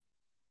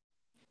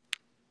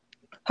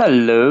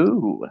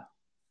Hello.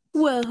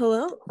 Well,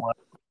 hello.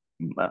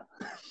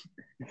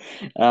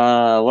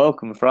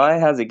 Welcome, Fry.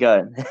 How's it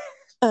going?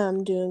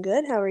 I'm doing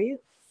good. How are you?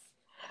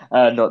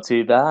 Not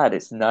too bad.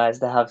 It's nice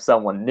to have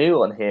someone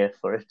new on here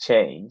for a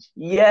change.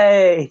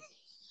 Yay!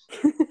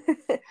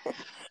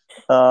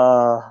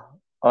 Uh,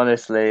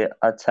 Honestly,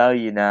 I tell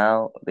you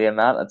now, the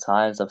amount of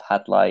times I've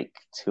had like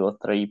two or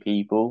three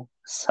people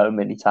so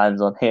many times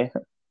on here.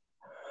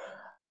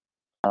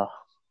 Uh,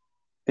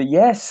 but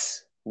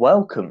yes,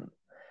 welcome.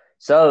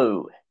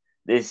 So,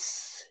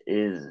 this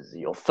is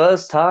your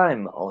first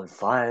time on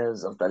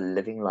Fires of the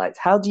Living Light.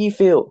 How do you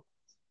feel?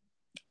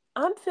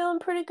 I'm feeling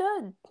pretty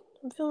good.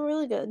 I'm feeling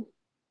really good.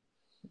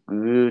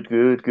 Good,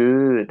 good,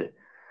 good.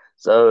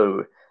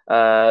 So,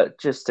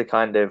 just to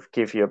kind of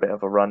give you a bit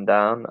of a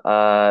rundown,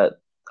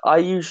 I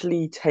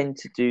usually tend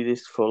to do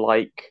this for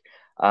like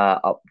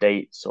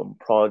updates on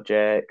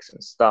projects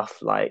and stuff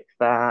like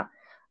that.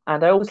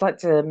 And I always like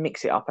to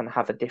mix it up and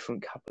have a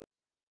different couple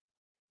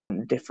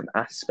different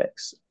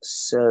aspects.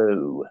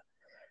 So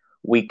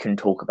we can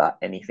talk about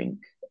anything,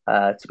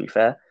 to be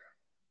fair.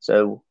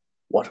 So,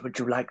 what would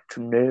you like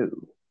to know?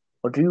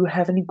 Or do you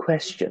have any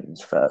questions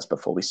first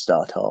before we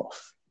start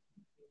off?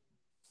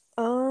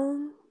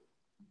 Um,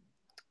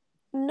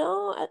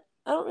 no, I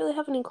don't really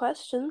have any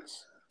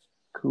questions.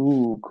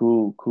 Cool,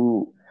 cool,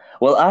 cool.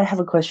 Well, I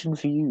have a question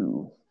for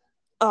you.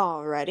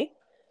 Alrighty.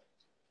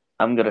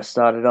 I'm gonna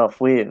start it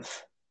off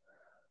with,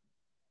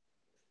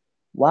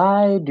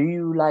 why do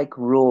you like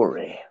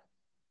Rory?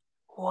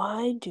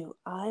 Why do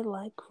I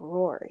like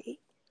Rory?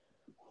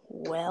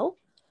 Well,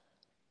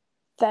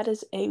 that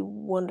is a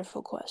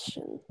wonderful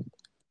question.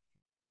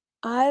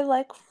 I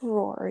like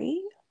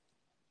Rory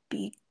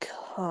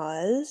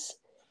because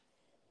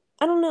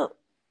I don't know.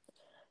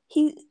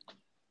 He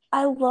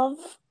I love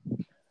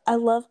I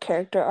love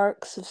character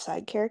arcs of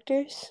side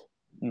characters.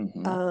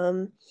 Hmm.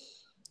 Um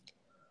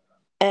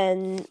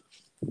and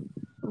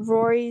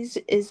Rory's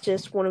is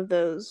just one of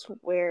those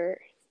where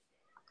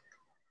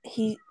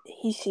he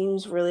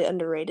seems really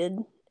underrated,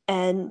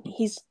 and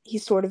he's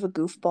sort of a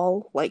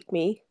goofball like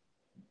me,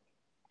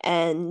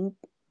 and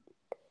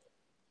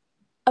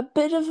a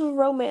bit of a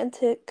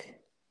romantic.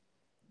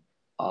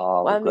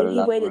 Oh, Well, I mean, gotta he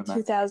love waited romance.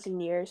 2,000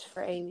 years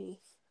for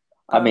Amy.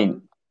 I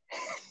mean,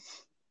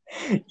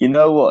 Um, you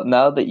know what?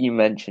 Now that you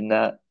mention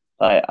that,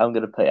 like, I'm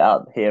gonna put it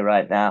out here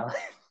right now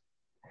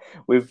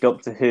with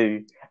Doctor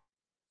Who,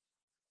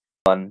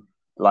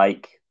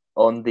 like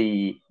on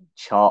the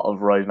chart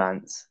of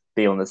romance,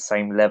 be on the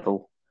same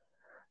level.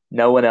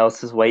 No one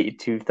else has waited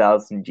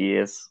 2,000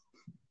 years.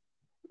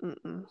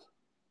 mm-mm.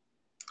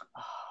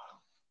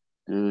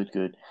 Good,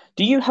 good.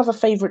 Do you have a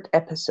favorite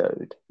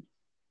episode?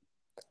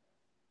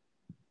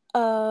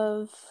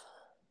 of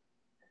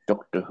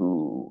Doctor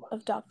Who.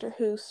 of Doctor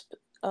Who.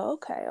 Oh,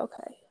 okay,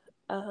 okay.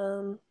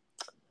 Um,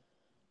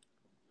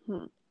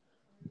 hmm.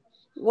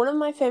 One of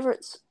my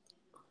favorites.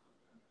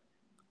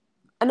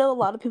 I know a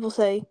lot of people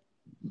say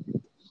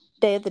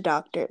Day of the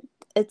Doctor.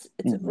 It's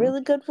a Hmm.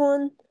 really good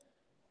one.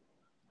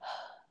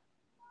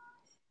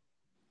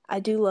 I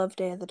do love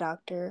Day of the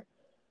Doctor.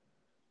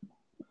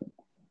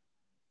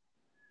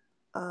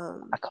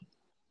 Um, I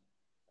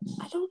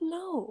can't, I don't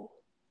know.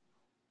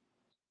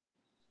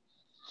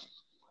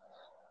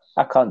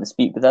 I can't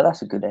dispute with that.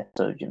 That's a good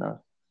episode, you know,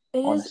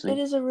 It honestly.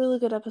 is a really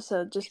good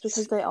episode just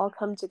because they all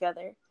come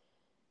together.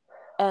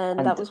 And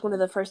that And was one of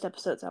the first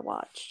episodes I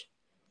watched.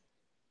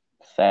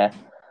 fair.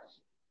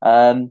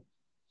 Um,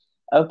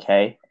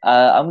 okay.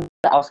 I'm going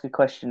to ask a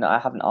question that I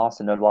haven't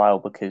asked in a while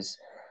because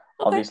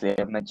Okay. obviously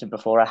I've mentioned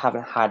before I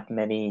haven't had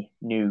many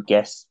new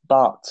guests.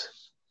 But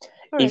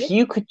if Alrighty.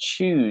 you could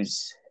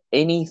choose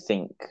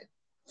anything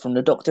from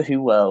the Doctor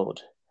Who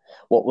world,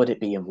 what would it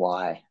be and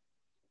why?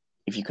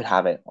 If you could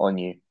have it on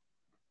you.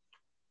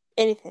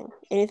 Anything.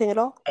 Anything at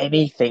all?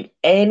 Anything,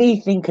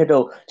 anything at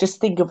all.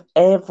 Just think of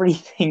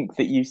everything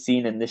that you've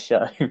seen in the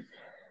show.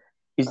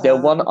 Is there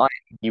one Um,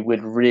 item you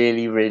would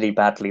really, really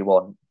badly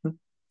want?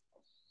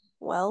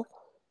 well,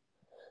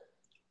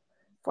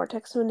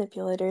 vortex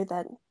manipulator,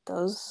 that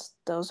those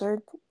are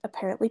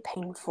apparently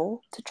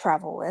painful to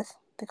travel with.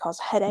 They cause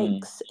Hmm.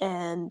 headaches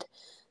and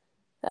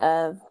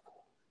uh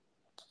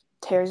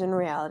tears in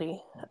reality.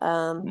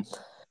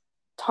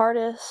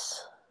 TARDIS,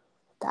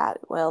 that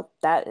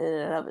in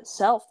and of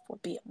itself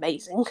would be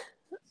amazing.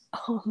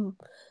 Um,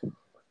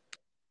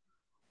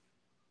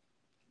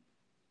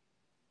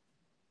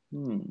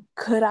 Hmm.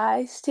 could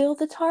I steal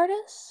the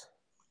TARDIS?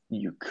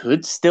 You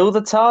could steal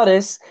the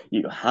TARDIS.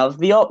 You have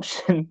the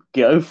option.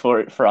 Go for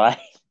it, Fry.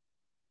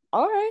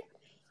 Alright.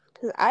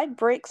 Because I'd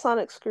break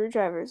sonic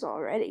screwdrivers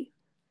already.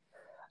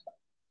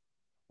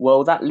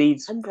 Well, that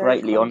leads I'm very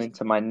greatly on clumsy.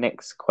 into my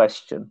next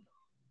question.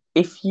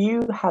 If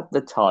you had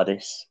the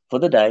TARDIS for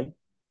the day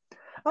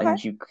Okay.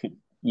 and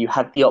you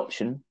had the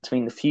option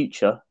between the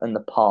future and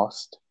the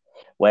past,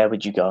 where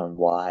would you go and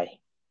why?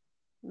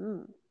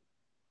 Mm.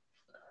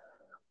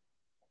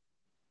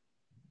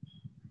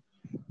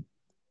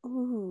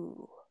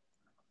 Ooh.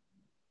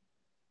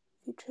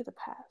 Future the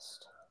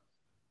past.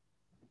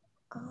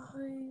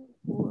 I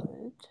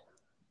would.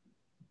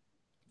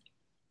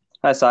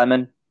 Hi,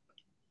 Simon.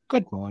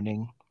 Good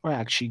morning, or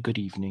actually good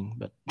evening,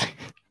 but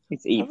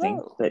It's evening,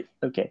 Hello. but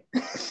okay.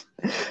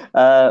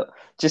 Uh,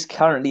 just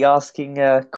currently asking